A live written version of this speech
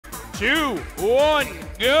2, 1,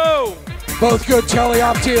 go. Both good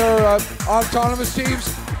teleopti or autonomous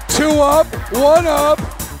teams. 2 up, 1 up.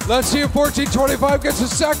 Let's see if 1425 gets a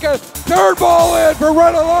second. Third ball in for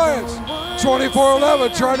Red Alliance.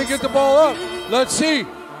 24-11 trying to get the ball up. Let's see.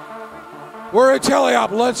 We're in teleop.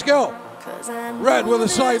 Let's go. Red with a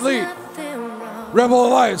slight lead. Rebel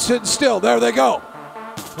Alliance sitting still. There they go.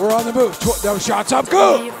 We're on the move. Those shots up.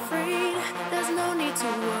 Good.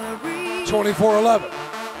 24-11.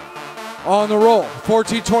 On the roll.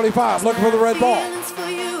 14-25. Looking for the red ball.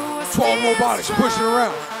 12 Robotics pushing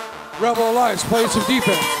around. Rebel Alliance playing some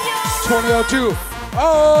defense. 20-02.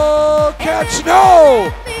 Oh, catch.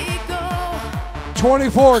 No.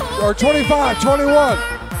 24 or 25-21.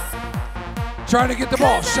 Trying to get the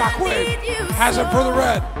ball. Shockwave has it for the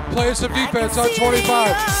red. Playing some defense on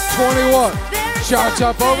 25-21. Shots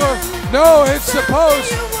up over. No, hits the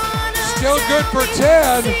post. Still good for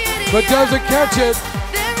 10, but doesn't catch it.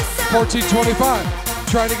 14-25.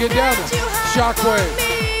 Trying to get down there. Shockwave.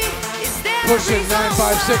 Pushing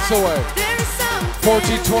 9-5-6 away.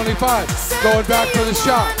 14-25. Going back for the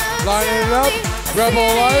shot. Lining it up. Rebel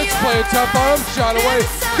Alliance playing tough on him. Shot away.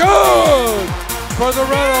 Good for the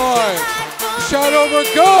Red Alliance. Shot over,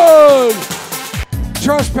 good!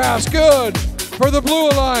 Trespass, good for the Blue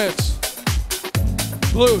Alliance.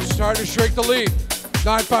 Blues starting to shrink the lead.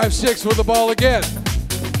 9-5-6 with the ball again.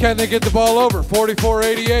 Can they get the ball over?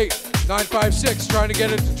 44-88. 9-5-6 trying to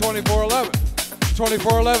get it to 24-11.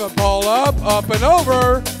 24-11, ball up and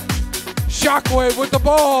over. Shockwave with the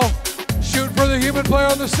ball. Shooting for the human play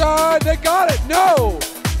on the side. They got it, no!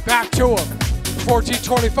 Back to him.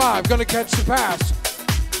 14-25, gonna catch the pass.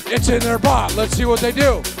 It's in their bot. Let's see what they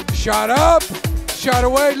do. Shot up, shot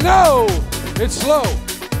away. No, it's slow.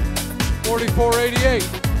 44-88.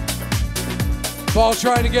 Ball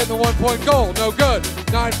trying to get in the 1-point goal. No good.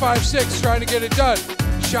 9-5-6 trying to get it done.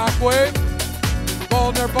 Shockwave. Ball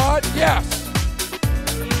in their bot. Yes.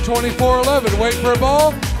 24-11. Wait for a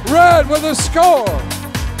ball. Red with a score.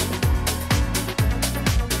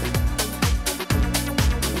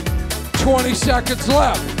 $20 seconds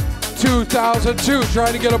left. 2002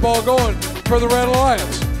 trying to get a ball going for the Red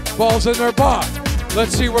Alliance. Ball's in their bot.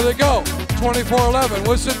 Let's see where they go. 24-11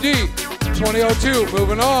 with some D. 2002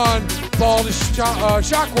 moving on. Ball to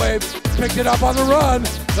Shockwave. Picked it up on the run.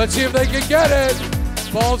 Let's see if they can get it.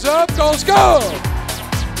 Ball's up, goes good.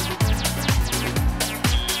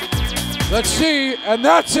 Let's see, and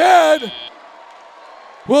that's it.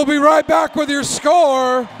 We'll be right back with your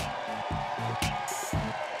score.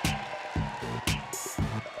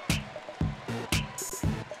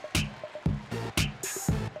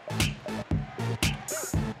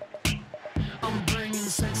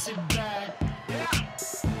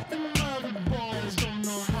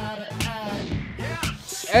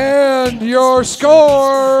 And your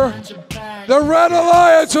score, the Red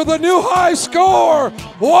Alliance with a new high score,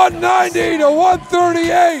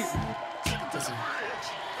 190-138.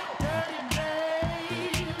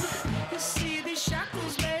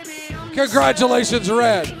 Congratulations,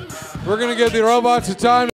 Red. We're going to give the robots a time.